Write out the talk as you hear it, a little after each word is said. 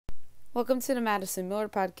Welcome to the Madison Miller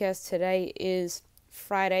Podcast. Today is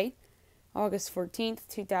Friday, August 14th,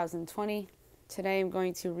 2020. Today I'm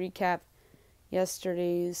going to recap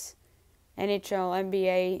yesterday's NHL,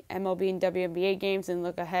 NBA, MLB, and WNBA games and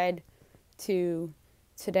look ahead to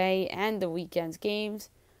today and the weekend's games.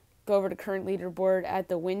 Go over the current leaderboard at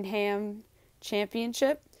the Wyndham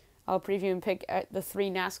Championship. I'll preview and pick at the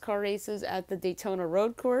 3 NASCAR races at the Daytona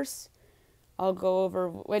Road Course. I'll go over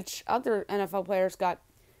which other NFL players got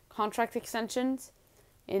contract extensions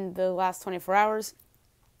in the last 24 hours,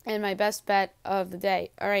 and my best bet of the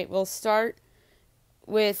day. All right, we'll start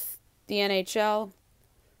with the NHL.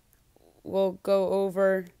 We'll go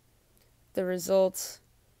over the results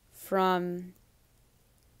from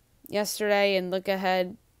yesterday and look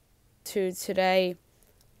ahead to today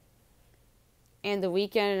and the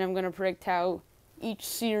weekend, and I'm going to predict how each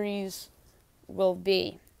series will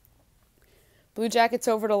be. Blue Jackets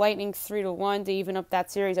over the Lightning 3-1 to even up that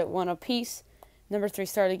series at 1 apiece. Number 3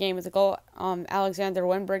 started the game with a goal. Alexander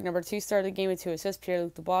Wenberg. Number 2 started the game with 2 assists.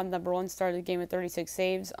 Pierre-Luc Dubois. Number 1 started the game with 36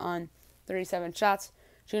 saves on 37 shots.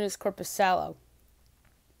 Joonas Korpisalo.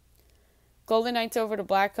 Golden Knights over the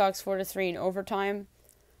Blackhawks 4-3 in overtime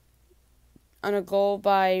on a goal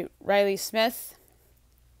by Riley Smith.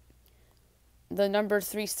 The number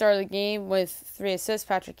 3 started the game with 3 assists,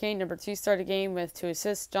 Patrick Kane. Number 2 started the game with 2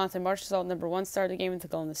 assists, Jonathan Marchessault. Number 1 started the game with a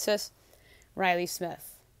goal and assist, Riley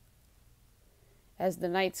Smith. As the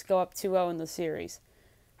Knights go up 2-0 in the series.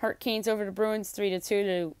 Hurricanes over the Bruins 3-2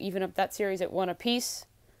 to even up that series at 1 apiece.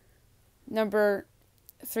 Number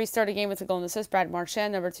 3 started the game with a goal and assist, Brad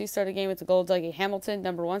Marchand. Number 2 started the game with a goal, Dougie Hamilton.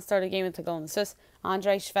 Number 1 started the game with a goal and assist,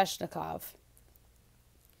 Andrei Svechnikov.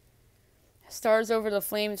 Stars over the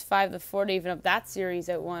Flames 5-4 to even up that series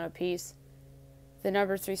at 1 apiece. The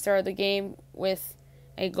number 3 started the game with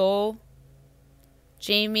a goal,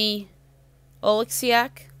 Jamie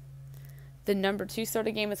Oleksiak. The number 2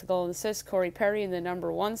 started the game with a goal and assist, Corey Perry. And the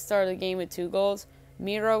number 1 started the game with 2 goals,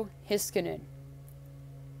 Miro Heiskanen.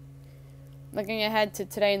 Looking ahead to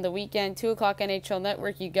today and the weekend, 2 o'clock NHL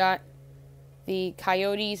Network, you got the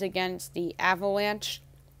Coyotes against the Avalanche.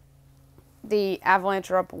 The Avalanche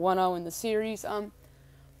are up 1-0 in the series. I'm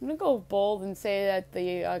going to go bold and say that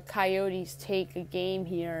the Coyotes take a game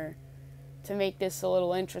here to make this a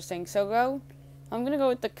little interesting. I'm going to go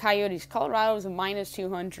with the Coyotes. Colorado is a minus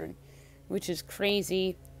 200, which is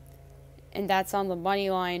crazy, and that's on the money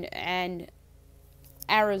line. And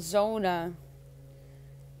Arizona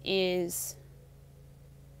is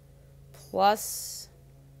plus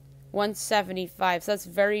 175, so that's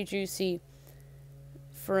very juicy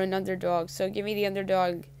for an underdog. So give me the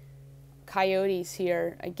underdog Coyotes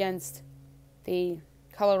here against the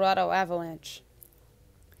Colorado Avalanche.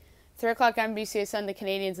 3 o'clock NBC send the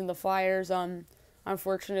Canadiens and the Flyers.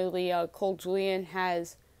 Unfortunately, Cole Julian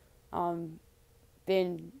has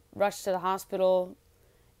been rushed to the hospital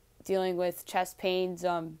dealing with chest pains.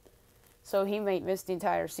 So he might miss the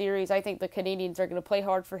entire series. I think the Canadiens are going to play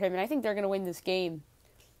hard for him, and I think they're going to win this game.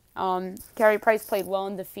 Carey Price played well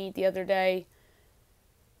in defeat the other day.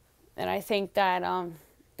 And I think that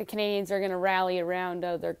the Canadiens are going to rally around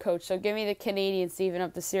their coach. So give me the Canadiens to even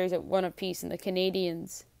up the series at 1 apiece. And the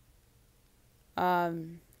Canadiens are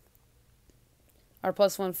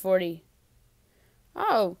plus 140.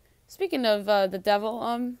 Oh, speaking of the Devil,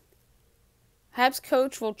 Habs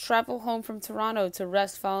coach will travel home from Toronto to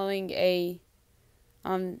rest following a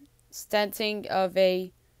stenting of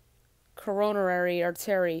a coronary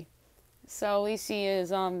artery. So at least he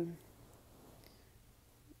is going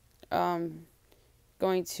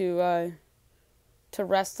to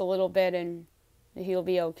rest a little bit, and he'll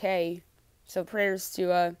be okay. So prayers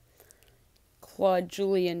to Claude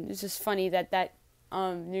Julien. It's just funny that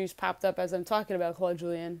news popped up as I'm talking about Claude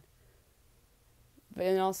Julien. But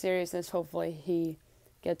in all seriousness, hopefully he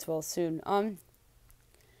gets well soon.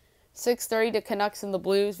 6:30 the Canucks and the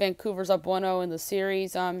Blues. Vancouver's up 1-0 in the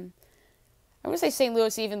series. I would say St.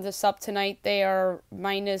 Louis evens this up tonight. They are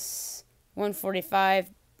minus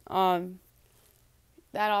 145.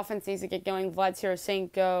 That offense needs to get going. Vlad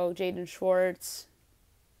Tarasenko, Jaden Schwartz,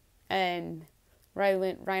 and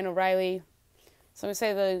Ryan O'Reilly. So I'm going to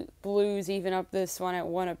say the Blues even up this one at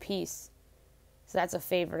 1 apiece. So that's a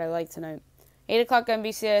favorite I like tonight. 8 o'clock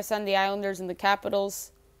NBCSN, the Islanders and the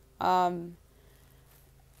Capitals. This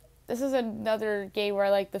is another game where I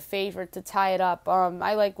like the favorite to tie it up.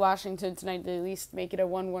 I like Washington tonight to at least make it a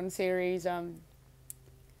 1-1 series.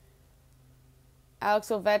 Alex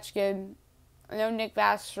Ovechkin. I know Nick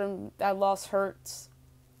Backstrom, that loss hurts.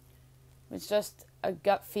 It's just a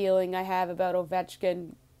gut feeling I have about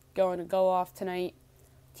Ovechkin going to go off tonight.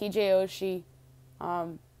 TJ Oshie,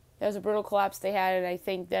 That was a brutal collapse they had, and I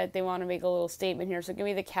think that they want to make a little statement here. So give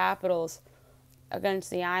me the Capitals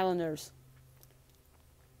against the Islanders.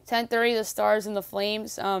 10:30, the Stars and the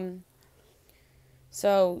Flames.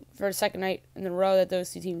 So for the second night in a row that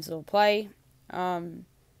those two teams will play.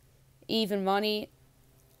 Even money.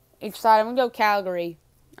 Each side, I'm going to go Calgary.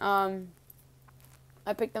 I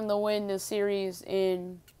picked them to win the series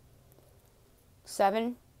in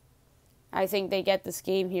 7. I think they get this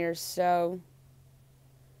game here, so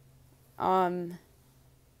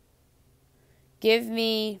give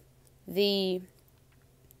me the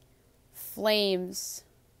Flames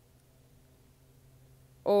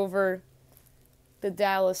over the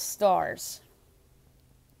Dallas Stars.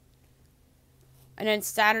 And then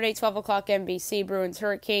Saturday, 12 o'clock NBC, Bruins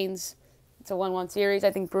Hurricanes. It's a 1-1 series.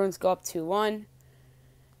 I think Bruins go up 2-1.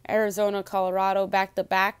 Arizona, Colorado,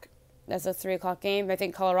 back-to-back. That's a 3 o'clock game. I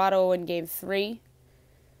think Colorado will win game 3.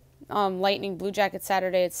 Lightning, Blue Jackets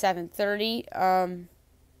Saturday at 7:30.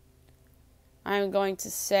 I'm going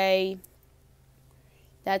to say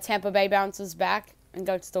that Tampa Bay bounces back and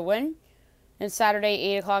gets the win. And Saturday,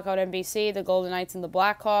 8 o'clock on NBC, the Golden Knights and the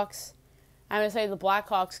Blackhawks. I'm going to say the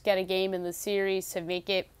Blackhawks get a game in the series to make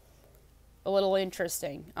it a little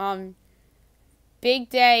interesting. Big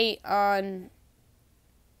day on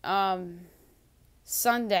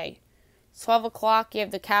Sunday. 12 o'clock, you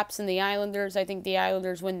have the Caps and the Islanders. I think the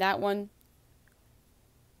Islanders win that one.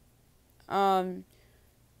 2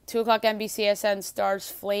 o'clock NBCSN, Stars,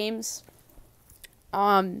 Flames.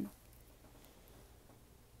 I'm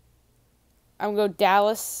going to go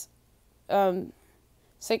Dallas.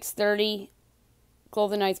 6:30,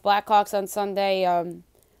 Golden Knights, Blackhawks on Sunday. I'm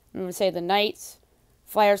going to say the Knights.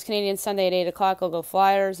 Flyers, Canadiens, Sunday at 8 o'clock. I'll go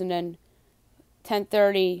Flyers. And then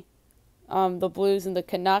 10:30, the Blues and the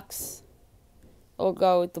Canucks. We'll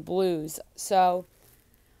go with the Blues. So,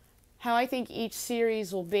 how I think each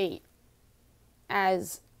series will be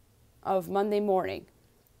as of Monday morning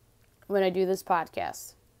when I do this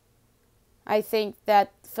podcast. I think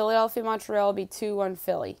that Philadelphia, Montreal will be 2-1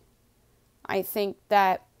 Philly. I think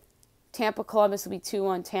that Tampa, Columbus will be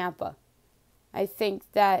 2-1 Tampa. I think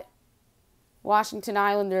that Washington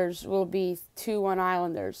Islanders will be 2-1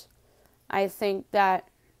 Islanders. I think that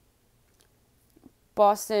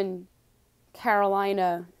Boston,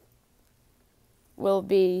 Carolina will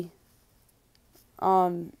be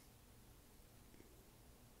 2-1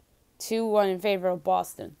 in favor of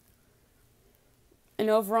Boston. And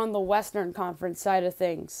over on the Western Conference side of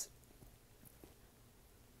things,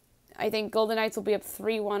 I think Golden Knights will be up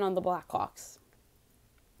 3-1 on the Blackhawks.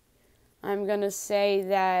 I'm going to say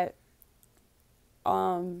that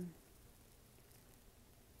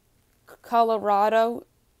Colorado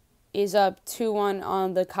is up 2-1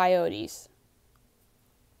 on the Coyotes.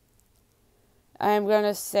 I'm going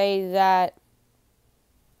to say that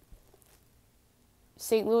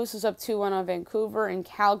St. Louis is up 2-1 on Vancouver, and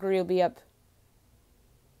Calgary will be up.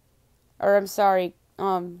 I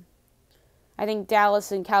think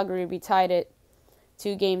Dallas and Calgary will be tied at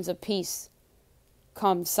 2 games apiece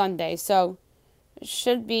come Sunday. So it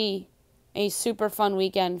should be a super fun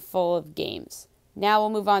weekend full of games. Now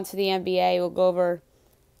we'll move on to the NBA. We'll go over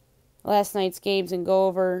last night's games and go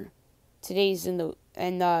over today's and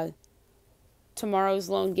tomorrow's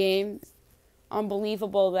lone game.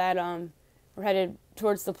 Unbelievable that we're headed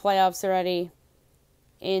towards the playoffs already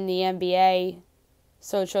in the NBA.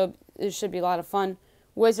 So it should be a lot of fun.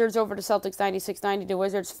 Wizards over the Celtics 96-90. The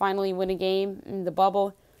Wizards finally win a game in the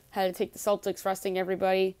bubble. Had to take the Celtics, resting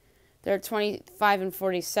everybody. They're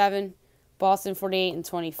 25-47. Boston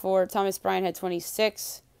 48-24. Thomas Bryant had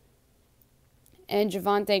 26. And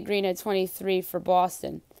Javonte Green had 23 for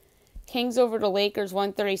Boston. Kings over the Lakers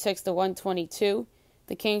 136-122.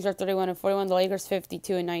 The Kings are 31-41. The Lakers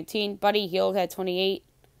 52-19. Buddy Hield had 28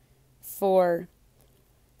 for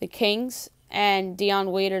the Kings. And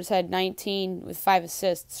Deion Waiters had 19 with 5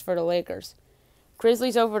 assists for the Lakers.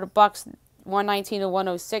 Grizzlies over the Bucks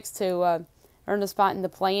 119-106 to earn a spot in the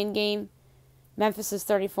play-in game. Memphis is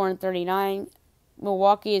 34-39.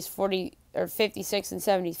 Milwaukee is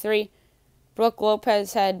 56-73. Brook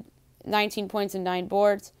Lopez had 19 points and 9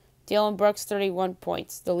 boards. Dillon Brooks 31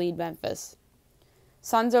 points to lead Memphis.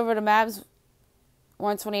 Suns over the Mavs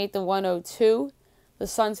 128-102. The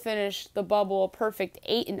Suns finished the bubble a perfect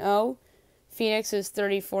 8-0. Phoenix is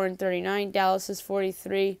 34-39. Dallas is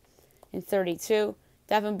 43-32.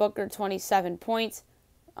 Devin Booker 27 points.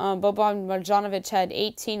 Boban Marjanovic had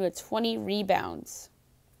 18 with 20 rebounds.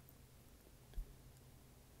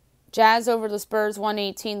 Jazz over the Spurs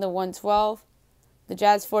 118-112. The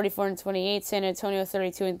Jazz 44-28. San Antonio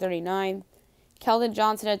 32-39. Keldon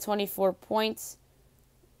Johnson had 24 points.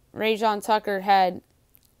 Rajon Tucker had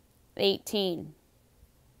 18.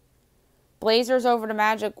 Blazers over the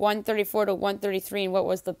Magic 134-133 in what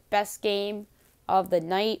was the best game of the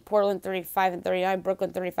night. Portland 35-39,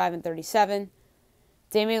 Brooklyn 35-37.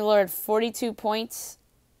 Damian Lillard 42 points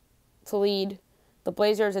to lead the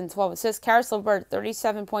Blazers and 12 assists. Karis LeVert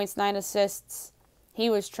 37 points, 9 assists. He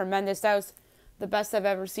was tremendous. That was the best I've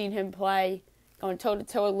ever seen him play, going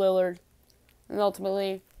toe-to-toe with Lillard. And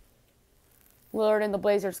ultimately, Lillard and the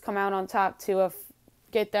Blazers come out on top to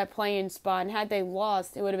get that play-in spot. And had they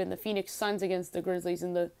lost, it would have been the Phoenix Suns against the Grizzlies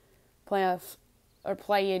in the playoff or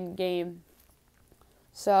play-in game.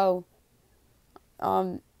 So,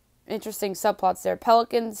 interesting subplots there.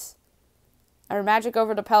 Magic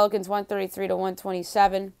over the Pelicans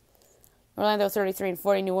 133-127. Orlando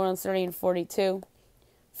 33-40, New Orleans 30-42.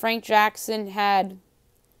 Frank Jackson had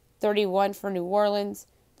 31 for New Orleans.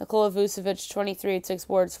 Nikola Vucevic 23 and 6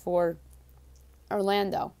 boards for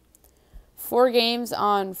Orlando. 4 games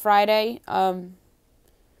on Friday.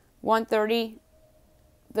 1:30,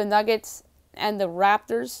 the Nuggets and the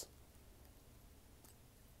Raptors.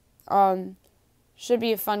 Should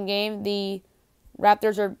be a fun game. The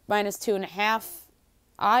Raptors are -2.5.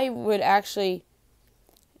 I would actually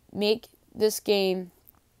make this game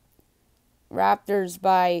Raptors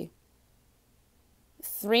by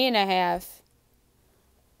 3.5,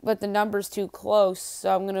 but the number's too close,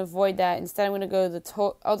 so I'm going to avoid that. Instead, I'm going to go the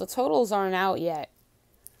totals aren't out yet.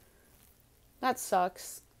 That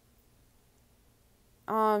sucks.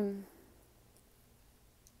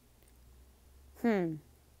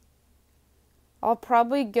 I'll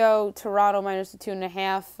probably go Toronto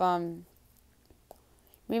 -2.5.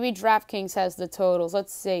 Maybe DraftKings has the totals.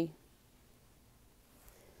 Let's see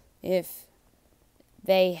if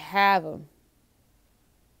they have them.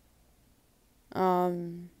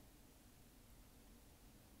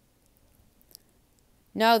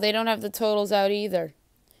 No, they don't have the totals out either.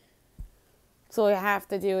 So we have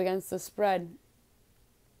to do against the spread.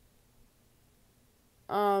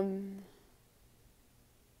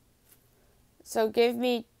 So give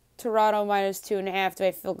me Toronto -2.5. Do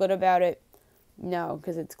I feel good about it? No,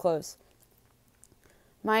 because it's close.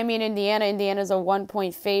 Miami and Indiana. Indiana's a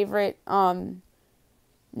 1-point favorite.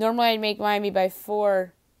 Normally I'd make Miami by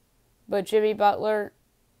 4, but Jimmy Butler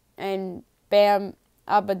and Bam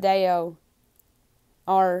Adebayo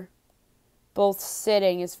are both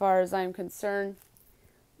sitting as far as I'm concerned.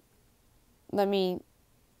 Let me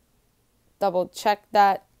double check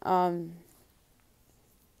that.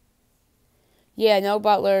 Yeah, no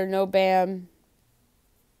Butler, no Bam,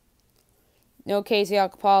 no Casey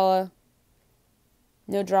Okpala,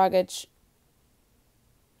 no Dragic.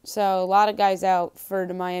 So a lot of guys out for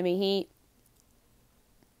the Miami Heat.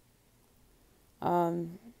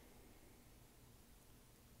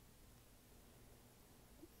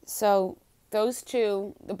 So those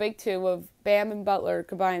two, the big two of Bam and Butler,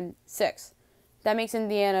 combined 6. That makes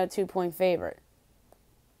Indiana a 2-point favorite.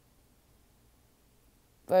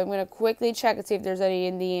 But I'm going to quickly check and see if there's any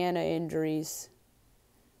Indiana injuries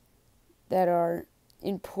that are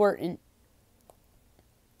important.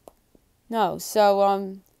 No,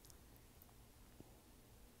 so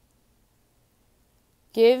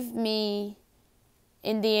give me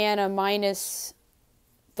Indiana minus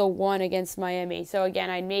the 1 against Miami. So again,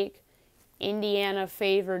 I'd make Indiana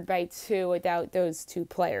favored by 2 without those 2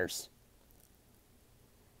 players.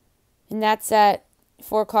 And that's at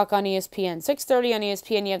 4 o'clock on ESPN. 6:30 on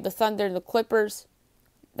ESPN, you have the Thunder and the Clippers.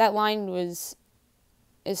 That line is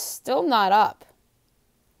still not up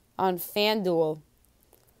on FanDuel.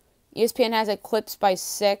 ESPN has it Clips by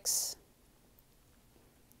 6.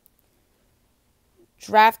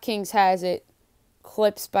 DraftKings has it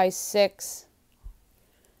Clips by 6.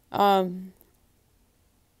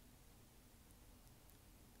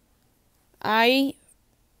 I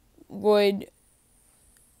would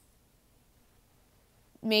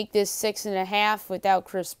make this 6.5 without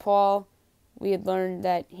Chris Paul. We had learned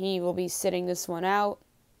that he will be sitting this one out.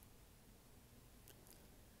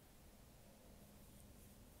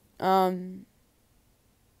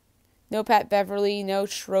 No Pat Beverly, no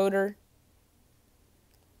Schroeder.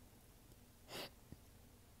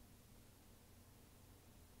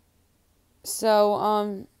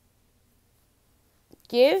 So,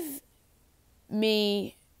 give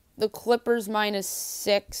me the Clippers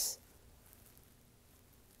 -6.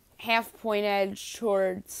 Half-point edge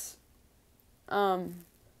towards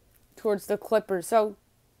the Clippers. So,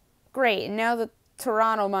 great. And now the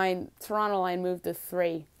Toronto line moved to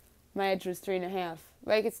 3. My edge was 3.5.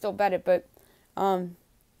 Well, I could still bet it, but all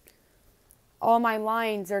my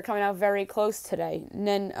lines are coming out very close today. And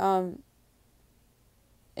then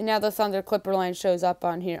and now the Thunder Clipper line shows up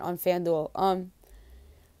on here on FanDuel.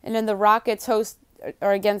 And then the Rockets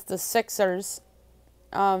are against the Sixers.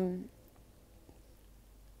 In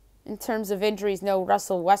terms of injuries, no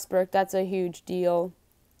Russell Westbrook. That's a huge deal.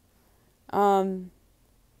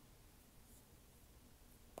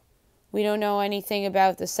 We don't know anything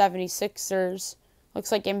about the 76ers.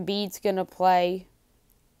 Looks like Embiid's going to play.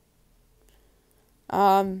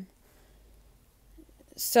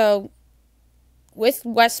 So, with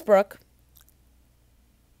Westbrook,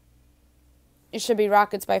 it should be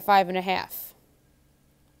Rockets by 5.5.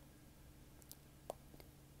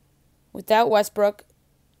 Without Westbrook,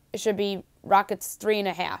 it should be Rockets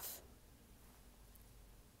 3.5.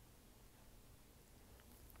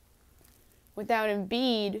 Without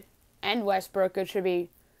Embiid and Westbrook, it should be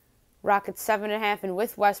Rockets 7.5, and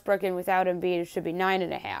with Westbrook and without Embiid, it should be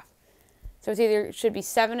 9.5. So it should be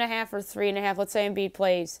 7.5 or 3.5. Let's say Embiid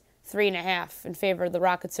plays 3.5 in favor of the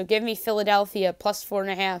Rockets. So give me Philadelphia plus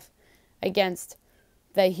 4.5 against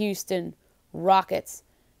the Houston Rockets.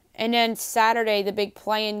 And then Saturday, the big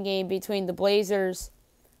play-in game between the Blazers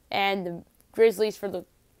and the Grizzlies for the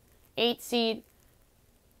 8th seed.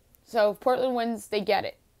 So if Portland wins, they get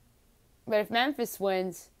it. But if Memphis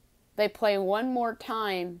wins, they play one more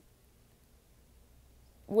time,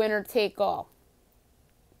 winner take all.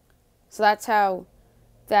 So that's how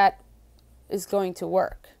that is going to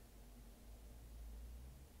work.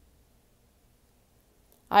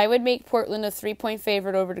 I would make Portland a 3-point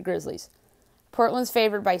favorite over the Grizzlies. Portland's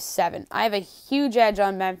favored by 7. I have a huge edge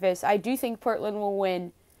on Memphis. I do think Portland will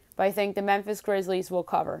win, but I think the Memphis Grizzlies will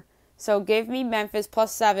cover. So give me Memphis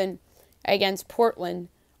plus 7 against Portland,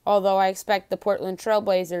 although I expect the Portland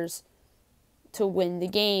Trailblazers to win the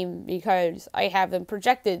game because I have them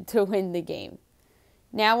projected to win the game.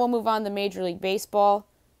 Now we'll move on to Major League Baseball,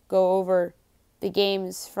 go over the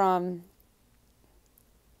games from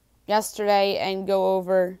yesterday and go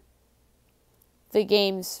over the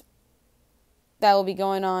games that will be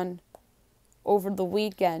going on over the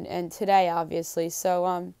weekend and today, obviously.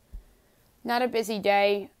 So, not a busy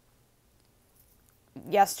day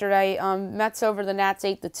yesterday. Mets over the Nats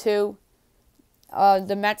 8-2.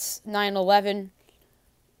 The Mets 9-11.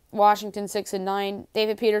 Washington 6-9.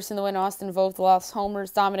 David Peterson to win. Austin Voth lost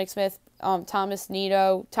homers. Dominic Smith, Thomas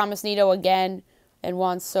Nido again, and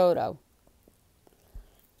Juan Soto.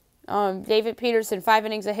 David Peterson 5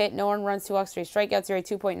 innings a hit, no earned runs, 2 walks, 3 strikeouts, ERA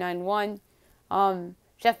 2.91.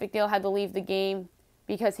 Jeff McNeil had to leave the game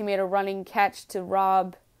because he made a running catch to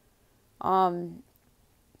rob. I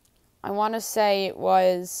want to say it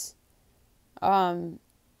was Juan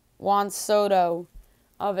Soto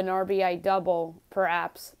of an RBI double,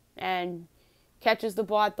 perhaps, and catches the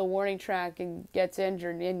ball at the warning track and gets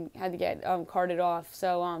injured and had to get carted off.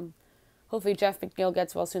 So hopefully Jeff McNeil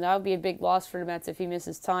gets well soon. That would be a big loss for the Mets if he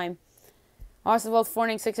misses time. Austin Voth 4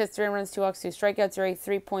 innings, 6 hits, 3 runs, 2 walks, 2 strikeouts, ERA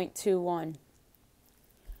 3.21.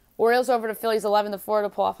 Orioles over the Phillies 11-4 to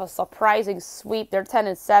pull off a surprising sweep. They're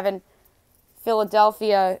 10-7.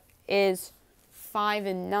 Philadelphia is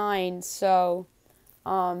 5-9. So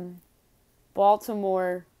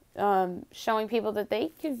Baltimore showing people that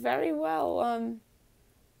they could very well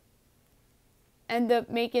end up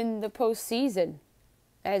making the postseason.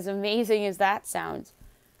 As amazing as that sounds.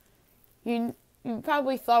 You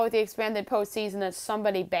probably thought with the expanded postseason that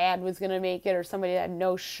somebody bad was going to make it or somebody that had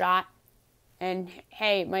no shot. And,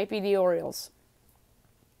 hey, it might be the Orioles.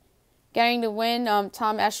 Getting the win,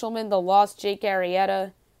 Tom Eshelman, the loss, Jake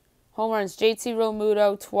Arrieta. Home runs, JT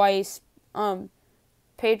Realmuto twice,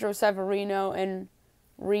 Pedro Severino, and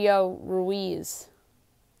Rio Ruiz.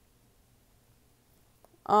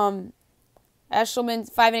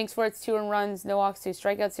 Eshelman, 5 innings, 4 hits, 2 earned runs, no walks, 2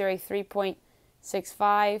 strikeouts, ERA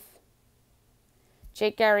 3.65.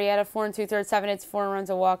 Jake Arrieta, 4 2/3, 7 hits, 4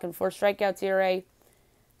 runs, a walk, and 4 strikeouts, ERA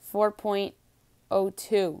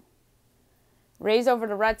 4.02. Rays over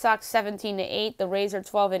the Red Sox 17-8. The Rays are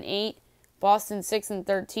 12-8. Boston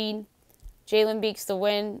 6-13. Jalen Beeks the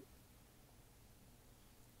win.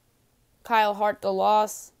 Kyle Hart the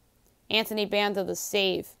loss. Anthony Banda the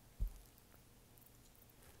save.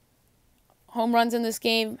 Home runs in this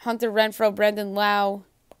game: Hunter Renfroe, Brendan Lau.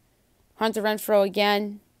 Hunter Renfroe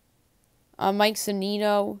again. Mike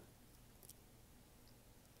Zunino.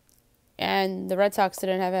 And the Red Sox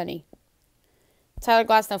didn't have any. Tyler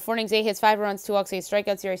Glasnow, 4 innings, 8 hits, 5 runs, 2 walks, 8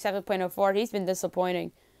 strikeouts, ERA 7.04. He's been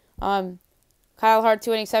disappointing. Kyle Hart,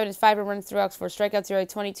 2 innings, 7 hits, 5 runs, 3 walks, 4 strikeouts, ERA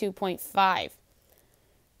 22.5.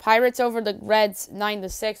 Pirates over the Reds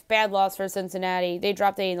 9-6. Bad loss for Cincinnati. They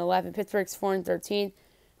dropped 8-11. Pittsburgh's 4-13.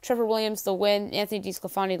 Trevor Williams the win. Anthony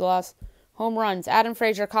DeSclafani the loss. Home runs: Adam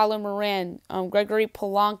Frazier, Colin Moran, Gregory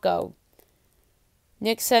Polanco,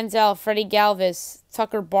 Nick Senzel, Freddie Galvis,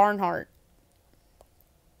 Tucker Barnhart.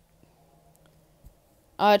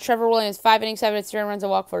 Trevor Williams, 5 innings, 7 hits, 3 runs, a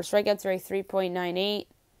walk, 4 strikeouts, ERA 3.98.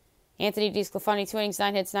 Anthony DeSclafani, 2 innings,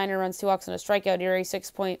 9 hits, 9 runs, 2 walks, and a strikeout, ERA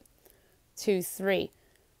 6.23.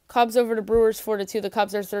 Cubs over the Brewers 4-2. The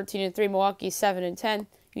Cubs are 13-3. Milwaukee 7-10.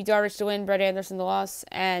 Yu Darvish the win, Brett Anderson the loss,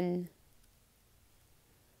 and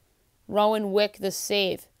Rowan Wick the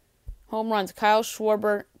save. Home runs, Kyle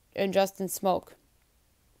Schwarber and Justin Smoke.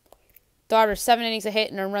 Darvish, 7 innings, a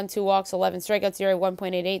hit and a run, 2 walks, 11 strikeouts, ERA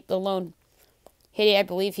 1.88. The lone hit I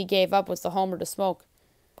believe he gave up was the homer to Smoke.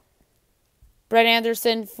 Brett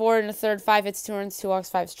Anderson, 4 1/3, 5 hits, 2 runs, 2 walks,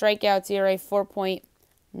 5 strikeouts, ERA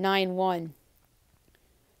 4.91.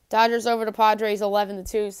 Dodgers over the Padres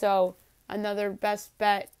 11-2, so another best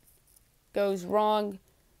bet goes wrong.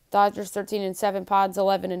 Dodgers 13-7, Pods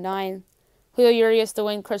 11-9. Julio Urias the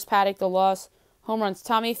win, Chris Paddock the loss. Home runs,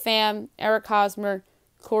 Tommy Pham, Eric Hosmer,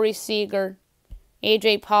 Corey Seager,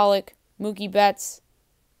 A.J. Pollock, Mookie Betts,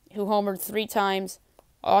 who homered 3 times,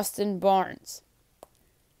 Austin Barnes.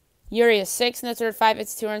 Urias, 6 1/3, 5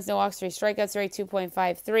 hits, 2 runs, no walks, 3 strikeouts, ERA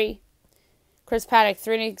 2.53. Chris Paddock,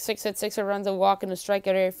 3 innings, 6 hits, 6 runs, a walk, and a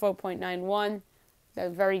strikeout, ERA 4.91.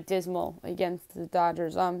 That's very dismal against the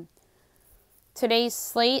Dodgers. Today's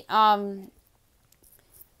slate, a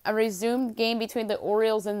resumed game between the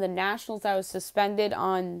Orioles and the Nationals that was suspended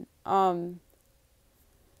on,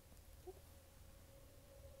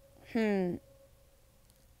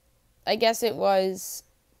 I guess it was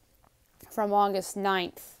from August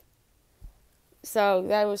 9th. So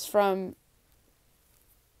that was from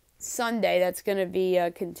Sunday. That's going to be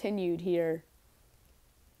continued here.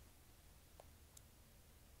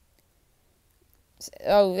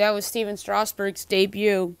 Oh, that was Steven Strasburg's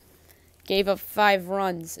debut. Gave up 5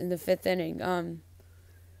 runs in the 5th inning.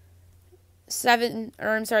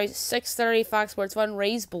 6:30 Fox Sports 1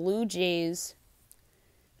 Rays Blue Jays.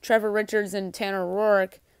 Trevor Richards and Tanner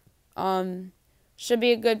Roark. Should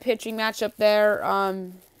be a good pitching matchup there.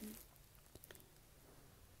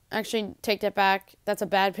 Actually, take that back. That's a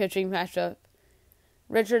bad pitching matchup.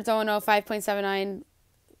 Richards 0-0, 5.79,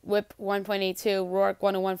 whip 1.82. Roark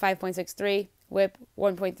 1-1, 5.63, whip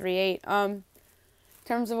 1.38. In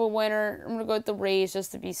terms of a winner, I'm going to go with the Rays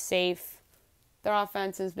just to be safe. Their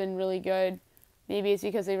offense has been really good. Maybe it's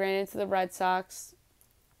because they ran into the Red Sox.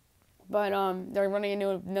 But they're running into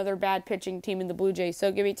another bad pitching team in the Blue Jays.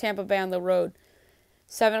 So give me Tampa Bay on the road.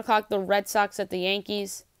 7 o'clock, the Red Sox at the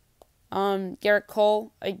Yankees. Garrett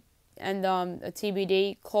Cole and a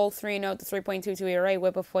TBD. Cole 3-0 to 3.22 ERA,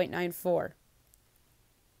 whip of .94.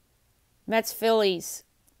 Mets Phillies.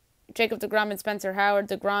 Jacob deGrom and Spencer Howard.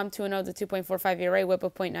 deGrom 2-0 to 2.45 ERA, whip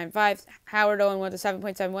of .95. Howard 0-1 to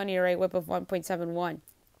 7.71 ERA, whip of 1.71.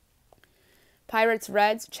 Pirates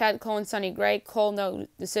Reds. Chad Cole and Sonny Gray. Cole no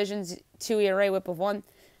decisions, 2 ERA, whip of 1.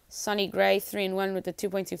 Sonny Gray 3-1 with a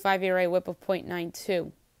 2.25 ERA, whip of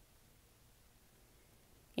 .92.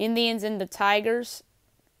 Indians and the Tigers.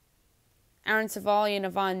 Aaron Savali and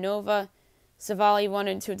Ivan Nova. Savali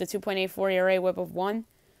 1-2 with a 2.84 ERA, whip of 1.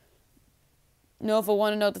 Nova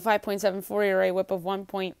 1-0 to 5.74 ERA, whip of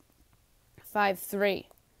 1.53.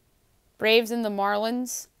 Braves and the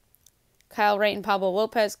Marlins. Kyle Wright and Pablo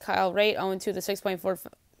Lopez. Kyle Wright 0-2 to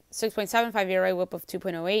 6.75 ERA, whip of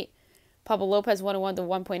 2.08. Pablo Lopez 1-1 to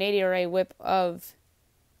 1.80 ERA, whip of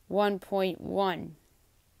 1.1.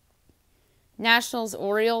 Nationals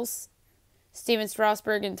Orioles. Steven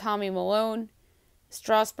Strasburg and Tommy Malone.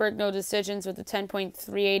 Strasburg no decisions with a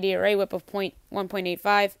 10.38 ERA, whip of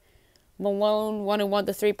 1.85. Malone 1-1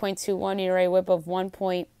 to 3.21 ERA, whip of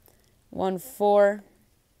 1.14.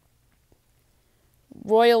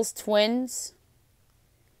 Royals Twins.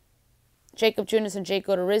 Jacob Junis and Jake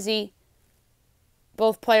Odorizzi.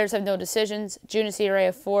 Both players have no decisions. Junis ERA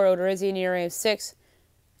of 4, Odorizzi an ERA of 6.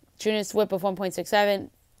 Junis whip of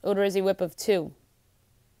 1.67, Odorizzi whip of 2.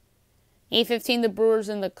 8:15 the Brewers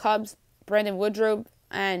and the Cubs. Brandon Woodruff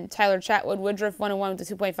and Tyler Chatwood. Woodruff 1-1 with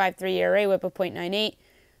a 2.53 ERA, whip of .98.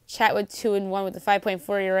 Chatwood 2-1 with a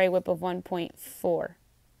 5.4 ERA, whip of 1.4.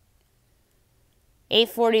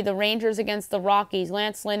 8:40 the Rangers against the Rockies.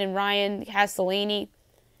 Lance Lynn and Ryan Castellini.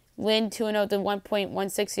 Lynn 2-0 to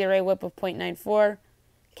 1.16 ERA, whip of .94.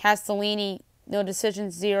 Castellini no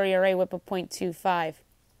decisions, 0 ERA, whip of .25.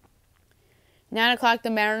 9 o'clock the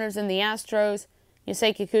Mariners and the Astros.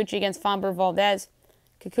 Yusei Kikuchi against Framber Valdez.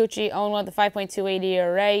 Kikuchi 0-1 to 5.28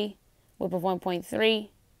 ERA, whip of 1.3.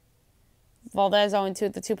 Valdez 0-2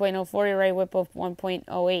 at the 2.04 ERA, whip of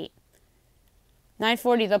 1.08.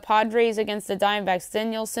 9:40 the Padres against the Diamondbacks.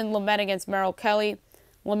 Danielson Lamet against Merrill Kelly.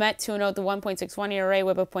 Lamet 2-0 to 1.61 ERA,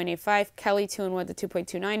 whip of .85. Kelly 2-1 to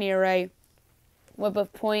 2.29 ERA, whip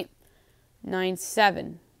of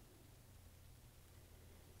 .97.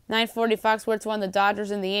 9:40 Fox Sports 1, the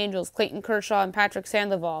Dodgers and the Angels. Clayton Kershaw and Patrick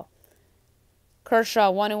Sandoval.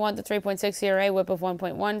 Kershaw 1-1 to 3.6 ERA, whip of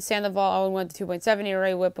 1.1. Sandoval 0-1 to 2.7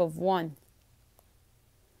 ERA, whip of 1.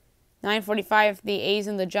 9:45 the A's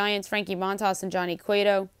and the Giants. Frankie Montas and Johnny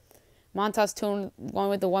Cueto. Montas 2-1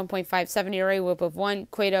 with the 1.57 ERA, whip of 1.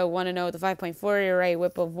 Cueto 1-0 with the 5.4 ERA,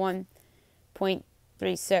 whip of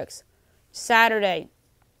 1.36. Saturday,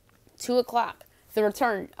 2 o'clock, the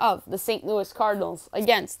return of the St. Louis Cardinals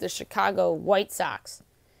against the Chicago White Sox.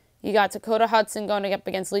 You got Dakota Hudson going up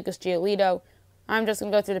against Lucas Giolito. I'm just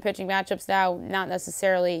going to go through the pitching matchups now, not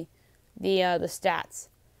necessarily the stats.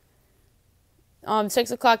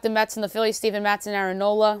 6 o'clock, the Mets and the Phillies. Steven Matz and Aaron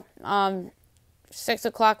Nola. 6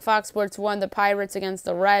 o'clock, Fox Sports 1, the Pirates against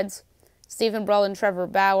the Reds. Stephen Brell and Trevor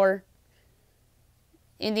Bauer.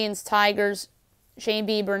 Indians, Tigers. Shane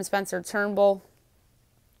Bieber and Spencer Turnbull.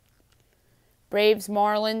 Braves,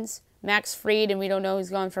 Marlins. Max Fried, and we don't know who's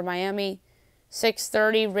going for Miami.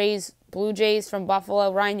 6:30, Rays, Blue Jays from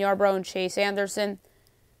Buffalo. Ryan Yarbrough and Chase Anderson.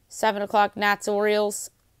 7 o'clock, Nats,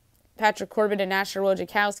 Orioles. Patrick Corbin and Asher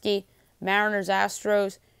Wojciechowski. Mariners,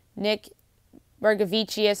 Astros. Nick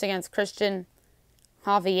Bergevicius against Christian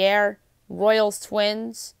Javier. Royals,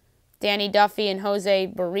 Twins. Danny Duffy and Jose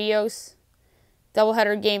Barrios.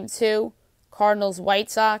 Doubleheader game 2. Cardinals, White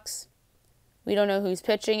Sox. We don't know who's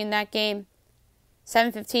pitching in that game.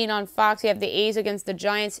 7:15 on Fox, you have the A's against the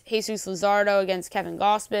Giants. Jesus Luzardo against Kevin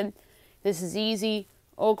Gausman. This is easy.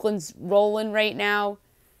 Oakland's rolling right now.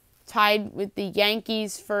 Tied with the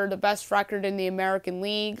Yankees for the best record in the American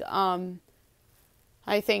League.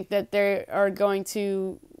 I think that they are going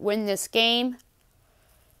to win this game.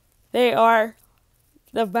 They are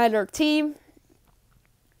the better team.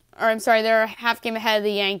 Or, I'm sorry, they're a half game ahead of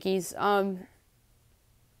the Yankees. I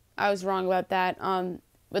was wrong about that.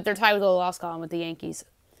 But they're tied with the loss column with the Yankees.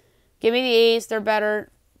 Give me the A's. They're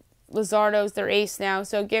better. Luzardo's their ace now.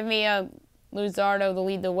 So give me Luzardo to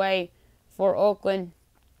lead the way for Oakland.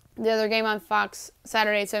 The other game on Fox,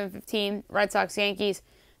 Saturday at 7:15, Red Sox, Yankees.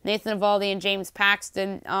 Nathan Eovaldi and James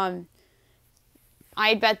Paxton.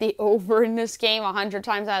 I bet the over in this game 100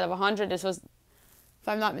 times out of 100. This was, if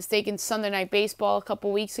I'm not mistaken, Sunday Night Baseball a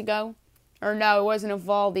couple weeks ago. Or no, it wasn't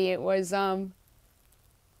Eovaldi. It was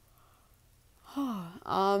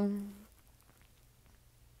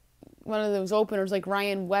one of those openers like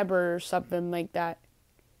Ryan Weber or something like that.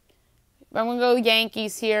 I'm going to go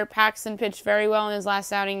Yankees here. Paxton pitched very well in his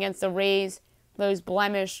last outing against the Rays, but was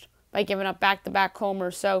blemished by giving up back-to-back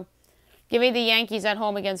homers. So give me the Yankees at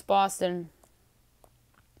home against Boston.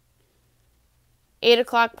 8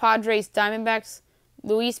 o'clock, Padres, Diamondbacks.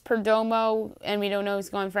 Luis Perdomo, and we don't know who's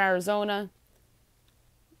going for Arizona.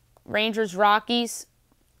 Rangers, Rockies.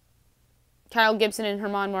 Kyle Gibson and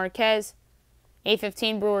German Marquez.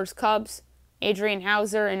 8:15, Brewers, Cubs. Adrian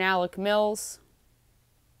Hauser and Alec Mills.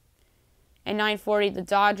 And 9:40, the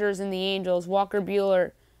Dodgers and the Angels. Walker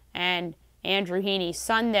Buehler and Andrew Heaney.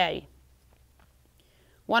 Sunday.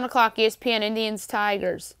 1 o'clock, ESPN, Indians,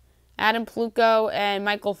 Tigers. Adam Pluko and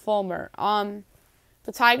Michael Fulmer.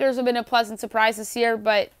 The Tigers have been a pleasant surprise this year,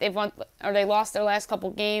 but they lost their last couple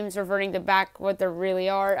games, reverting to back what they really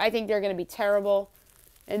are. I think they're going to be terrible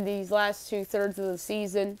in these last 2/3 of the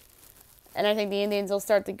season. And I think the Indians will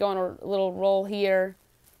start to go on a little roll here.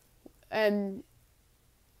 And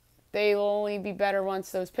they will only be better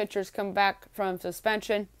once those pitchers come back from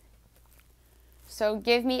suspension. So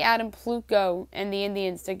give me Adam Pluko and the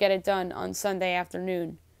Indians to get it done on Sunday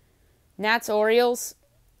afternoon. Nats, Orioles.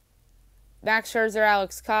 Max Scherzer,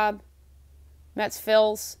 Alex Cobb. Mets,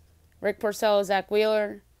 Phils. Rick Porcello, Zach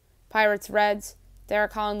Wheeler. Pirates, Reds.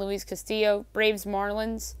 Derek Holland, Luis Castillo. Braves,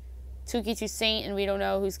 Marlins. Touki Toussaint, and we don't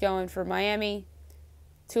know who's going for Miami.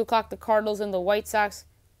 2 o'clock, the Cardinals and the White Sox.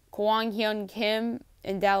 Kwang Hyun Kim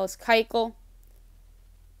and Dallas Keuchel.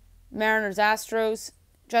 Mariners, Astros.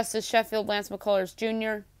 Justice Sheffield, Lance McCullers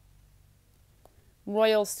Jr.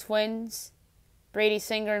 Royals, Twins. Brady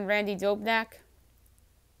Singer and Randy Dobnak.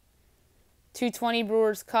 2:20,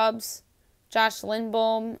 Brewers, Cubs. Josh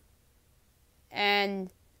Lindblom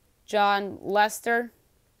and John Lester.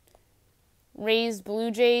 Rays,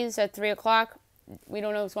 Blue Jays at 3 o'clock. We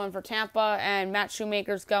don't know who's going for Tampa. And Matt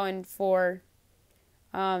Shoemaker's going for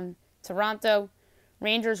Toronto.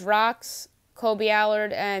 Rangers, Rocks. Kobe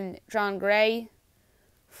Allard and John Gray.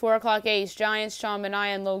 4 o'clock, A's, Giants. Sean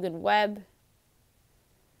Manaea and Logan Webb.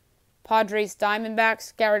 Padres,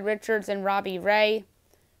 Diamondbacks. Garrett Richards and Robbie Ray.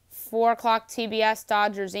 4 o'clock, TBS,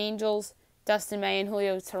 Dodgers, Angels. Dustin May and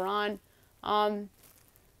Julio Teheran.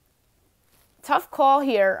 Tough call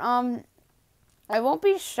here. I won't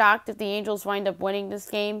be shocked if the Angels wind up winning this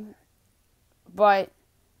game, but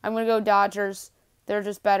I'm going to go Dodgers. They're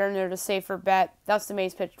just better, and they're the safer bet. Dustin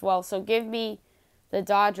May's pitched well. So give me the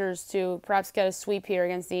Dodgers to perhaps get a sweep here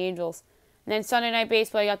against the Angels. And then Sunday Night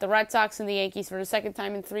Baseball, you got the Red Sox and the Yankees for the second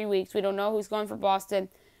time in 3 weeks. We don't know who's going for Boston.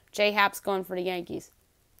 J Happ's going for the Yankees.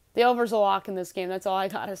 The over's a lock in this game. That's all I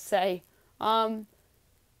got to say. I'm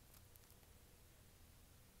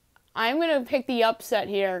going to pick the upset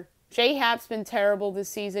here. J Happ's been terrible this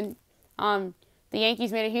season. The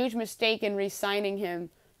Yankees made a huge mistake in re-signing him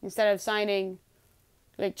instead of signing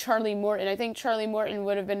like Charlie Morton. I think Charlie Morton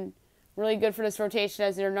would have been really good for this rotation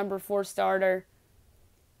as their number 4 starter.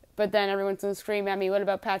 But then everyone's going to scream at me, what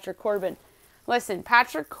about Patrick Corbin? Listen,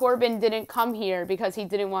 Patrick Corbin didn't come here because he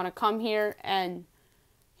didn't want to come here, and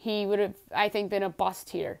he would have, I think, been a bust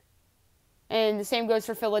here. And the same goes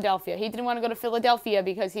for Philadelphia. He didn't want to go to Philadelphia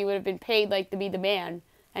because he would have been paid like to be the man,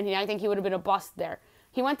 and I think he would have been a bust there.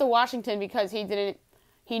 He went to Washington because he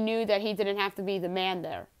knew that he didn't have to be the man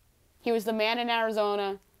there. He was the man in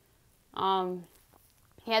Arizona.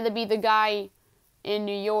 He had to be the guy in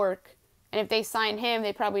New York. And if they sign him,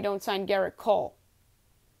 they probably don't sign Garrett Cole.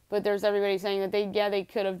 But there's everybody saying that they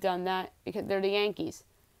could have done that because they're the Yankees.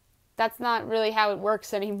 That's not really how it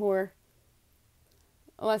works anymore.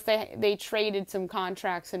 Unless they traded some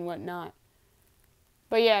contracts and whatnot.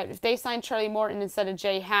 But yeah, if they sign Charlie Morton instead of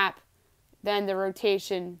J Happ, then the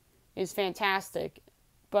rotation is fantastic.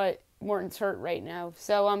 But Morton's hurt right now.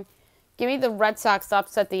 So give me the Red Sox to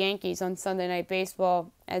upset the Yankees on Sunday Night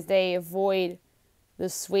Baseball as they avoid the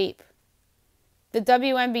sweep. The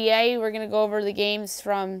WNBA, we're going to go over the games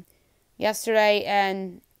from yesterday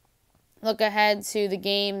and look ahead to the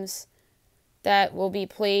games that will be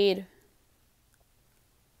played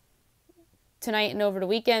tonight and over the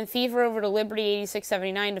weekend. Fever over to Liberty,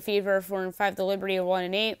 86-79. The Fever 4-5. The Liberty are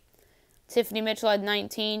 1-8. Tiffany Mitchell had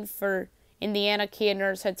 19 for Indiana. Kia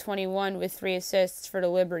Nurse had 21 with 3 assists for the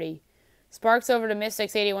Liberty. Sparks over to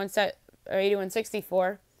Mystics,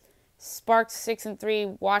 81-64. Sparks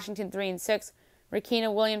 6-3. Washington 3-6.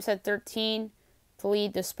 Rakina Williams had 13 to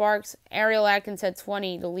lead the Sparks. Ariel Atkins had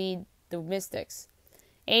 20 to lead the Mystics.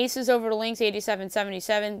 Aces over the Lynx,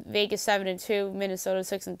 87-77. Vegas 7-2. Minnesota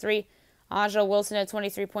 6-3. Aja Wilson had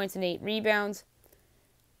 23 points and 8 rebounds.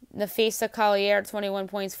 Nafisa Collier, 21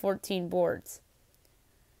 points, 14 boards.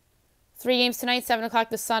 3 games tonight, 7 o'clock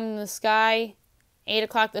the Sun in the Sky. 8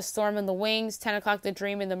 o'clock the Storm and the Wings. 10 o'clock the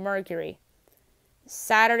Dream and the Mercury.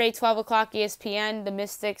 Saturday, 12 o'clock ESPN, the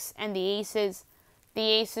Mystics and the Aces. The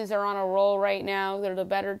Aces are on a roll right now. They're the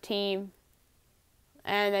better team.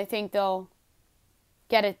 And I think they'll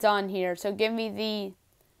get it done here. So give me the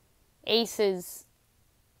Aces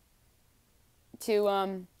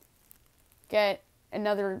to get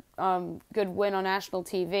another good win on national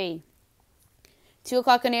TV. 2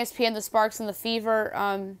 o'clock on ESPN, the Sparks and the Fever.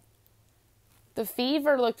 The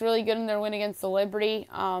Fever looked really good in their win against the Liberty.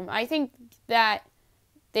 I think that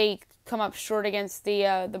they come up short against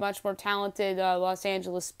the much more talented Los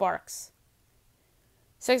Angeles Sparks.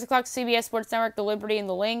 6 o'clock CBS Sports Network, the Liberty and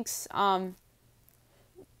the Lynx. The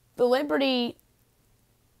Liberty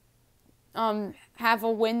have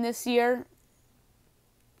a win this year.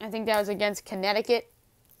 I think that was against Connecticut.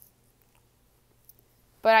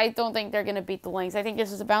 But I don't think they're going to beat the Lynx. I think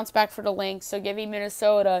this is a bounce back for the Lynx. So give me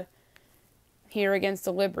Minnesota here against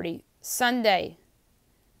the Liberty. Sunday,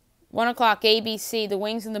 1 o'clock, ABC, the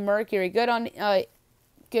Wings and the Mercury. Good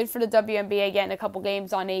for the WNBA getting a couple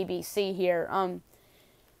games on ABC here.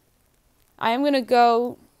 I am going to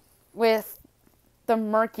go with the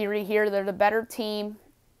Mercury here. They're the better team.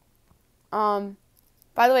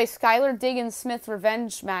 By the way, Skylar Diggins-Smith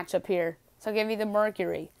revenge matchup here. So give me the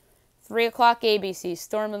Mercury. 3 o'clock ABC,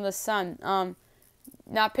 Storm and the Sun.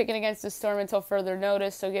 Not picking against the Storm until further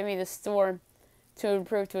notice, so give me the Storm to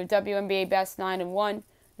improve to a WNBA best 9-1.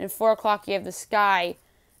 And 4 o'clock you have the Sky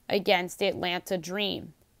against the Atlanta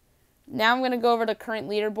Dream. Now I'm going to go over the current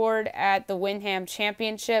leaderboard at the Wyndham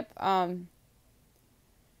Championship.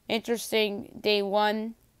 Interesting day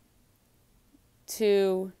 1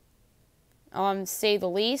 to say the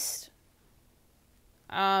least.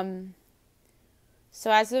 So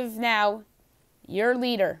as of now, your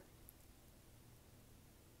leader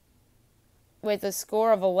with a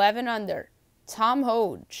score of 11 under, Tom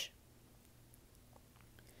Hoge.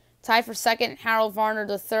 Tied for second, Harold Varner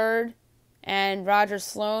III and Roger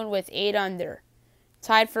Sloan with 8 under.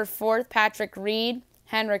 Tied for fourth, Patrick Reed,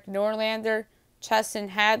 Henrik Norlander, Chesson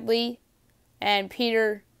Hadley, and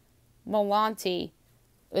Peter Malonti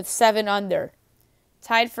with 7 under.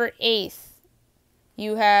 Tied for 8th,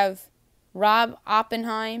 you have Rob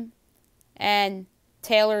Oppenheim and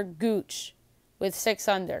Taylor Gooch with 6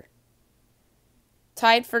 under.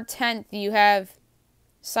 Tied for 10th, you have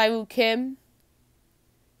Siwoo Kim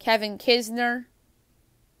Kevin Kisner,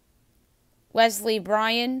 Wesley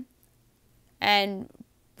Bryan, and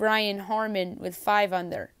Brian Harmon with 5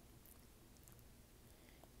 under.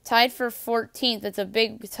 Tied for 14th, it's a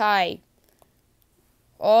big tie.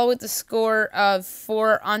 All with the score of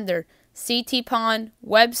 4 under. C.T. Pond,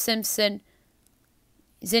 Webb Simpson,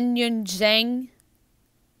 Xinyun Zhang,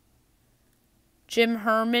 Jim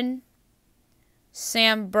Herman,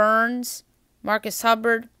 Sam Burns, Marcus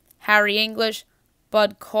Hubbard, Harry English,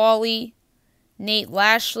 Bud Cauley, Nate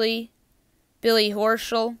Lashley, Billy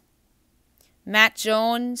Horschel, Matt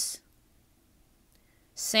Jones,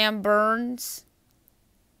 Sam Burns,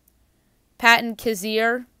 Patton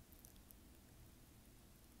Kizzire,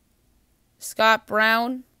 Scott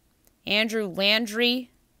Brown, Andrew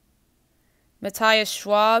Landry, Matthias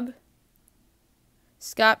Schwab,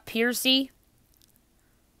 Scott Piercy,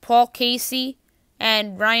 Paul Casey,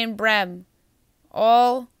 and Ryan Brem,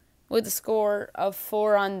 all with a score of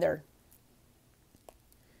 4 under.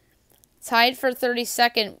 Tied for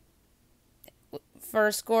 32nd for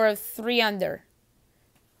a score of 3 under.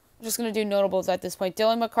 I'm just going to do notables at this point.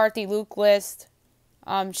 Dylan McCarthy, Luke List,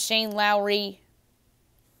 Shane Lowry,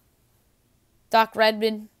 Doc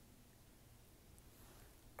Redman,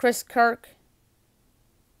 Chris Kirk,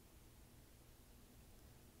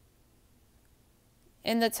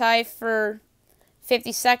 in the tie for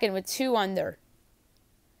 52nd with 2 under.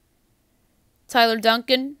 Tyler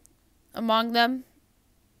Duncan among them.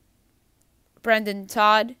 Brendan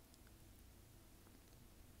Todd.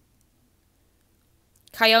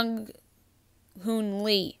 Kyung Hoon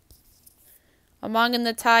Lee. Among in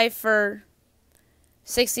the tie for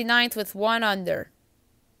 69th with 1 under.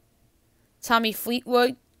 Tommy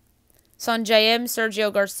Fleetwood. Sunjay M.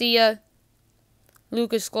 Sergio Garcia.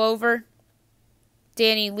 Lucas Glover.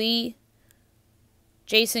 Danny Lee.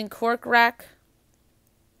 Jason Korkrak.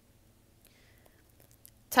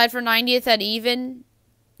 Tied for 90th at even,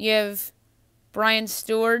 you have Brian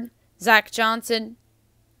Stewart, Zach Johnson,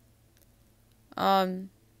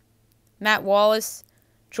 Matt Wallace,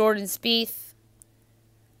 Jordan Spieth.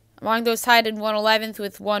 Among those tied in 111th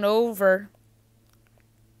with 1 over,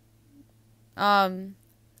 Ben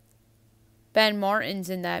Martin's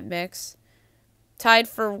in that mix. Tied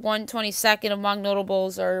for 122nd among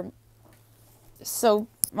notables are so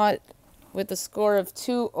much with a score of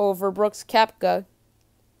 2 over, Brooks Koepka.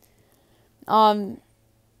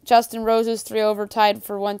 Justin Rose is 3 over, tied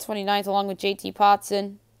for 129th along with JT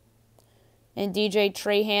Potson and DJ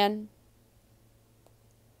Trahan.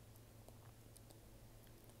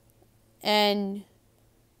 And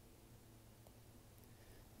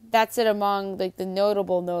that's it among like the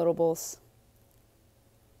notables.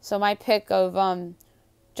 So my pick of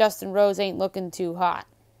Justin Rose ain't looking too hot.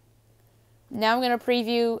 Now I'm going to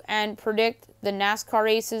preview and predict the NASCAR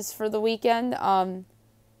races for the weekend.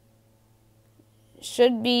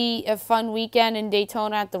 Should be a fun weekend in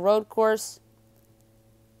Daytona at the road course.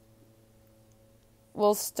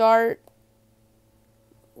 We'll start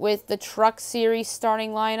with the Truck Series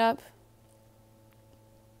starting lineup.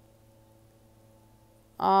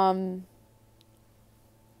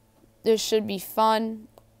 This should be fun.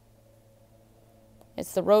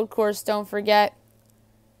 It's the road course, don't forget.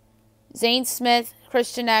 Zane Smith,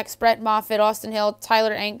 Christian X, Brett Moffitt, Austin Hill,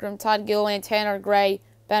 Tyler Ankrum, Todd Gilliland, Tanner Gray,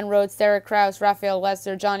 Ben Rhodes, Derek Krause, Raphael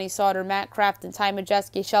Lesser, Johnny Sauter, Matt Kraft, and Ty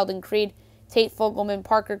Majeski, Sheldon Creed, Tate Fogelman,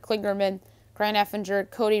 Parker Klingerman, Grant Effinger,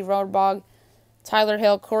 Cody Rohrbog, Tyler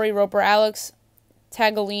Hill, Corey Roper, Alex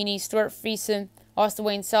Tagalini, Stuart Friesen, Austin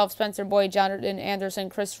Wayne Self, Spencer Boyd, Jonathan Anderson,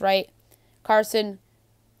 Chris Wright, Carson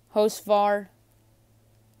Hosvar,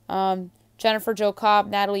 Jennifer Jo Cobb,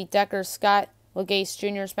 Natalie Decker, Scott Legase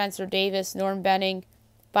Jr., Spencer Davis, Norm Benning,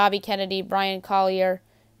 Bobby Kennedy, Brian Collier,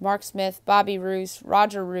 Mark Smith, Bobby Roos,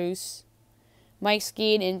 Roger Roos, Mike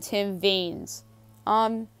Skeen, and Tim Vaines.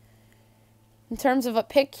 In terms of a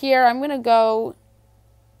pick here, I'm going to go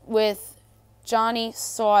with Johnny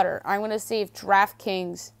Sauter. I'm going to see if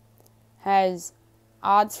DraftKings has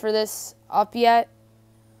odds for this up yet.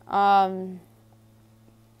 And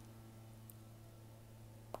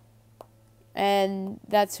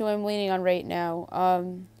that's who I'm leaning on right now.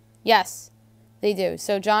 Yes, they do.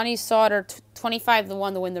 So Johnny Sauter,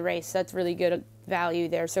 25-1 to win the race. That's really good value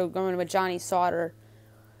there. So going with Johnny Sauter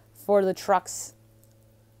for the trucks.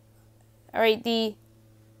 All right, the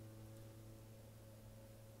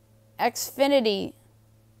Xfinity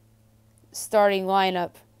starting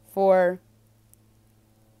lineup for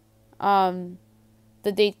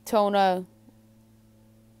the Daytona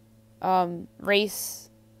race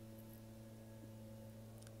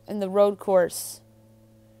and the road course,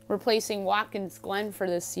 replacing Watkins Glen for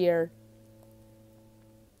this year.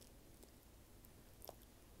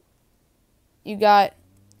 You got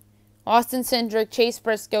Austin Cindric, Chase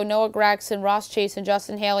Briscoe, Noah Gregson, Ross Chase, and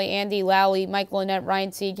Justin Haley, Andy Lally, Michael Lynette,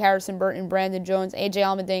 Ryan Sieg, Harrison Burton, Brandon Jones, AJ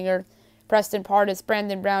Allmendinger, Preston Pardis,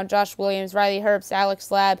 Brandon Brown, Josh Williams, Riley Herbst, Alex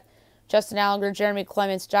Slab, Justin Allinger, Jeremy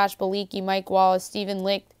Clements, Josh Balicki, Mike Wallace, Stephen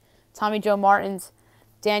Licht, Tommy Joe Martins,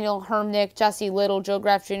 Daniel Hermnick, Jesse Little, Joe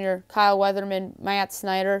Graff Jr., Kyle Weatherman, Matt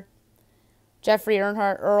Snyder, Jeffrey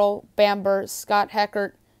Earnhardt, Earl Bamber, Scott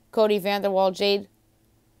Heckert, Cody Vanderwall, Jade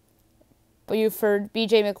Buford,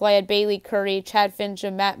 BJ McLeod, Bailey Curry, Chad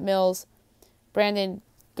Fincham, Matt Mills, Brandon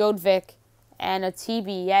Godvik, and a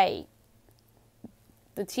TBA.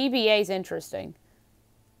 The TBA is interesting.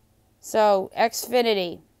 So,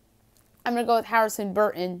 Xfinity. I'm going to go with Harrison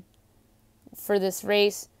Burton for this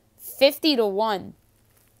race. 50-1.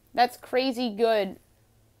 That's crazy good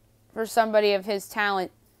for somebody of his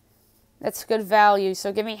talent. That's good value.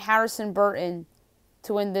 So give me Harrison Burton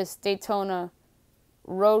to win this Daytona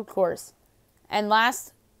road course. And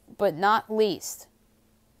last but not least,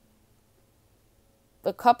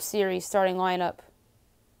 the Cup Series starting lineup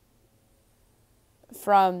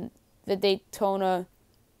from the Daytona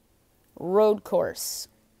road course.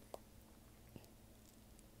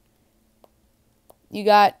 You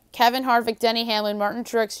got Kevin Harvick, Denny Hamlin, Martin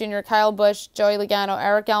Truex Jr., Kyle Busch, Joey Logano,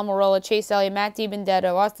 Eric Almirola, Chase Elliott, Matt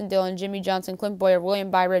DiBenedetto, Austin Dillon, Jimmy Johnson, Clint Bowyer, William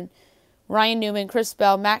Byron, Ryan Newman, Chris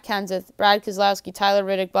Bell, Matt Kenseth, Brad Keselowski, Tyler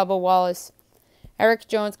Riddick, Bubba Wallace, Eric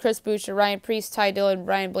Jones, Chris Buescher, Ryan Preece, Ty Dillon,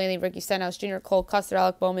 Ryan Blaney, Ricky Stenhouse Jr., Cole Custer,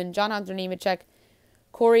 Alec Bowman, John Hunter Nemechek,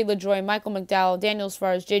 Corey LaJoie, Michael McDowell, Daniel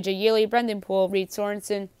Suarez, J.J. Yealy, Brendan Poole, Reed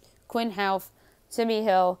Sorensen, Quinn Houff, Timmy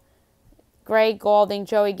Hill, Greg Gaulding,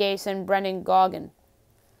 Joey Gase, and Brendan Goggin.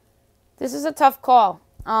 This is a tough call.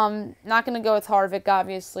 Not going to go with Harvick,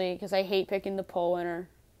 obviously, because I hate picking the pole winner.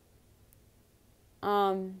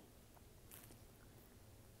 I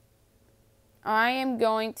am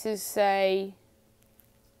going to say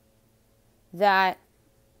that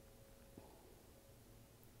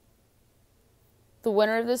the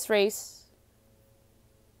winner of this race,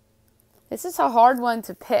 this is a hard one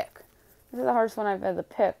to pick. This is the hardest one I've had to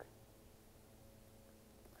pick.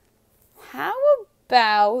 How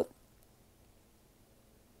about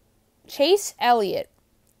Chase Elliott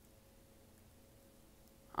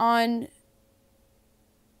on...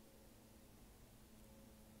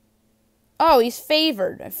 Oh, he's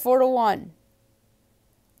favored at 4-1.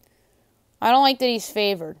 I don't like that he's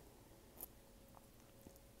favored.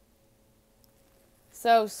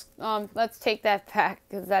 So, let's take that back,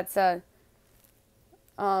 because that's a...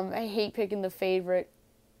 I hate picking the favorite.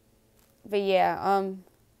 But yeah,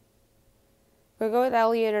 we'll go with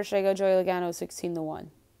Elliott, or should I go Joey Logano 16-1?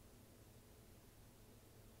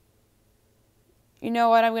 You know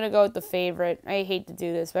what? I'm going to go with the favorite. I hate to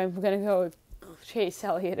do this, but I'm going to go with Chase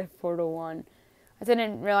Elliott at 4-1. I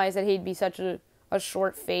didn't realize that he'd be such a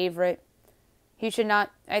short favorite. He should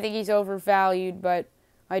not... I think he's overvalued, but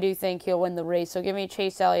I do think he'll win the race. So give me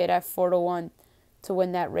Chase Elliott at 4-1 to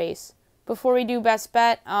win that race. Before we do best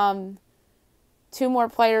bet, 2 more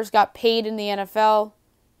players got paid in the NFL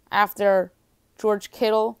after George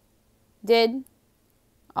Kittle did.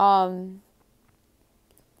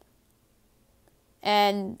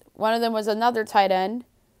 And one of them was another tight end,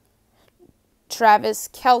 Travis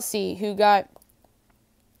Kelce, who got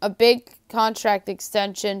a big contract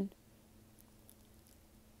extension.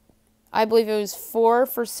 I believe it was 4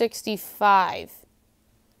 for $65.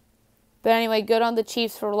 But anyway, good on the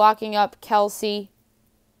Chiefs for locking up Kelce.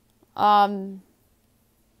 Yeah,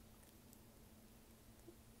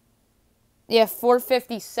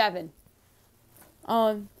 $457.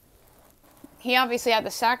 He obviously had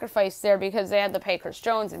the sacrifice there because they had to pay Chris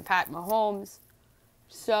Jones and Pat Mahomes.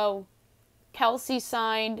 So, Kelce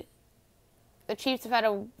signed. The Chiefs have had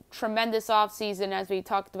a tremendous offseason, as we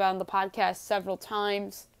talked about on the podcast several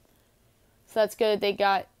times. So that's good. They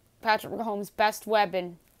got Patrick Mahomes' best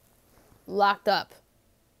weapon locked up.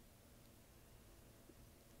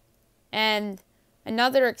 And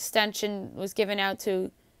another extension was given out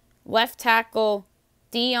to left tackle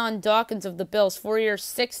Deion Dawkins of the Bills, 4 years,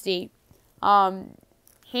 $60.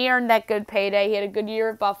 He earned that good payday. He had a good year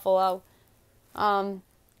at Buffalo.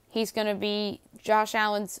 He's going to be Josh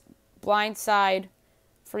Allen's blind side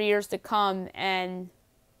for years to come, and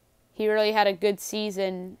he really had a good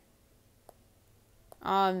season.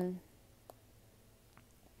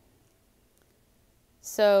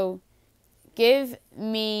 So give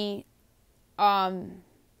me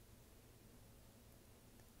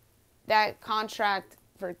that contract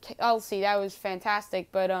for Kelce. That was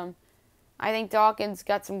fantastic, but I think Dawkins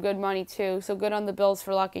got some good money too. So good on the Bills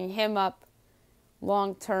for locking him up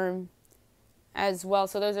long term as well.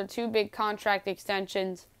 So those are 2 big contract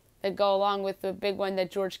extensions that go along with the big one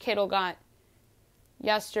that George Kittle got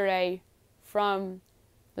yesterday from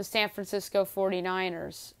the San Francisco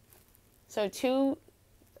 49ers. So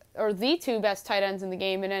the two best tight ends in the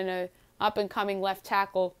game, and then a up-and-coming left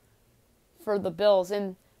tackle for the Bills.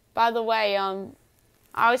 And by the way, I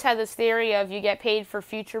always had this theory of you get paid for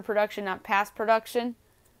future production, not past production.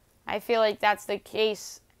 I feel like that's the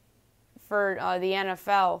case for the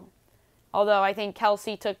NFL. Although I think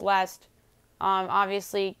Kelsey took less.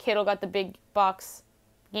 Obviously, Kittle got the big bucks,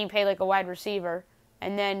 getting paid like a wide receiver.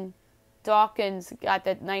 And then Dawkins got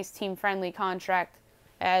that nice team-friendly contract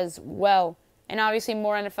as well. And obviously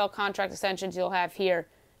more NFL contract extensions you'll have here.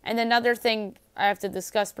 And another thing I have to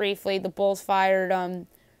discuss briefly, the Bulls fired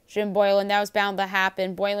Jim Boylen. That was bound to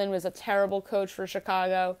happen. Boylen was a terrible coach for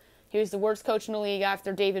Chicago. He was the worst coach in the league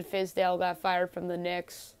after David Fizdale got fired from the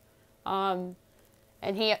Knicks. And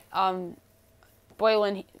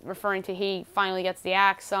Boylen, referring to he, finally gets the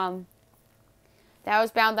axe. That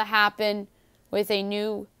was bound to happen with a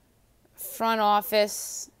new front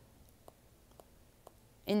office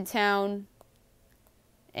in town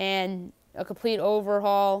and a complete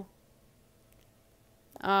overhaul.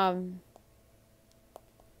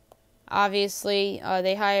 Obviously,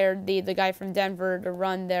 they hired the guy from Denver to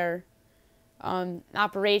run their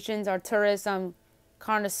operations, Arturas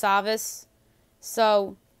Karnisovas.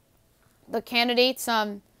 So the candidates,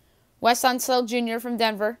 Wes Unseld Jr. from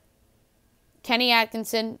Denver, Kenny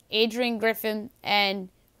Atkinson, Adrian Griffin, and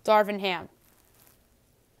Darvin Ham.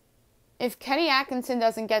 If Kenny Atkinson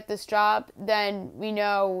doesn't get this job, then we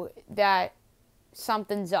know that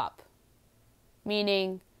something's up.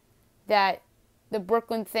 Meaning that the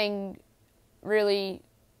Brooklyn thing really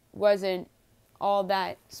wasn't all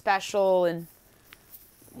that special, and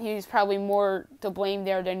he was probably more to blame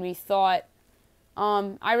there than we thought.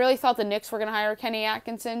 I really thought the Knicks were going to hire Kenny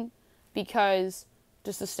Atkinson because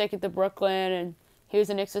just to stick it to Brooklyn, and he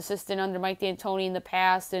was a Knicks assistant under Mike D'Antoni in the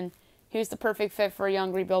past, and he was the perfect fit for a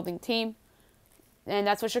young rebuilding team. And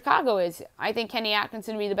that's what Chicago is. I think Kenny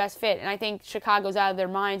Atkinson would be the best fit, and I think Chicago's out of their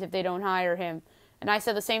minds if they don't hire him. And I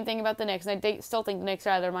said the same thing about the Knicks, and I still think the Knicks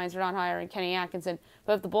are out of their minds for not hiring Kenny Atkinson.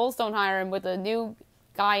 But if the Bulls don't hire him with a new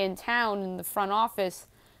guy in town in the front office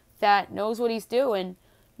that knows what he's doing,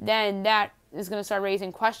 then that is going to start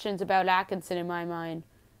raising questions about Atkinson in my mind.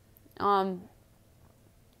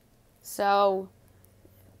 So,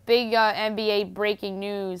 big NBA breaking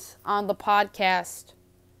news on the podcast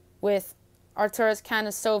with Arturas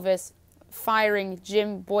Karnisovas firing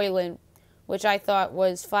Jim Boylen, which I thought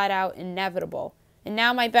was flat out inevitable. And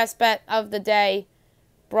now my best bet of the day,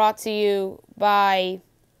 brought to you by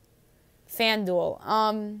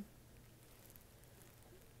FanDuel.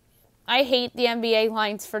 I hate the NBA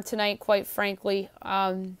lines for tonight, quite frankly,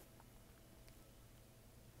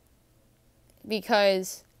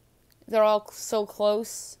 because they're all so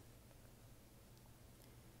close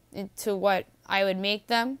to what I would make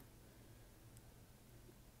them.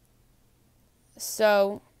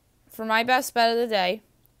 So, for my best bet of the day,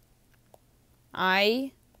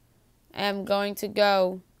 I am going to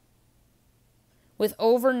go with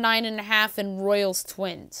over 9.5 in Royals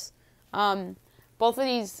Twins. Both of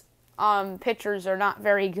these pitchers are not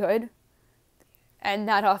very good and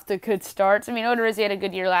not off to good starts. I mean, Odorizzi had a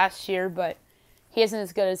good year last year, but he isn't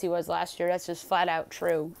as good as he was last year. That's just flat out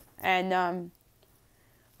true. And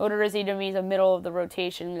Odorizzi, to me, is a middle of the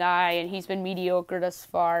rotation guy, and he's been mediocre thus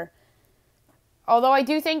far. Although I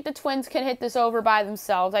do think the Twins can hit this over by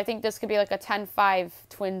themselves. I think this could be like a 10-5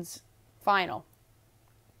 Twins final.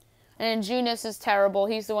 And then Junis is terrible.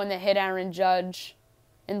 He's the one that hit Aaron Judge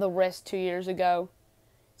in the wrist 2 years ago.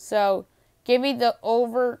 So, give me the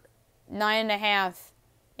over 9.5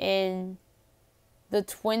 in the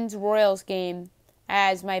Twins-Royals game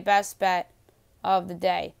as my best bet of the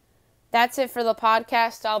day. That's it for the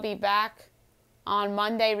podcast. I'll be back on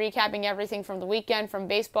Monday recapping everything from the weekend, from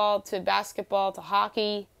baseball to basketball to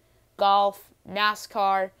hockey, golf,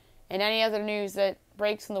 NASCAR, and any other news that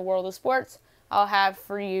breaks in the world of sports I'll have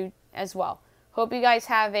for you as well. Hope you guys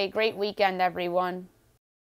have a great weekend, everyone.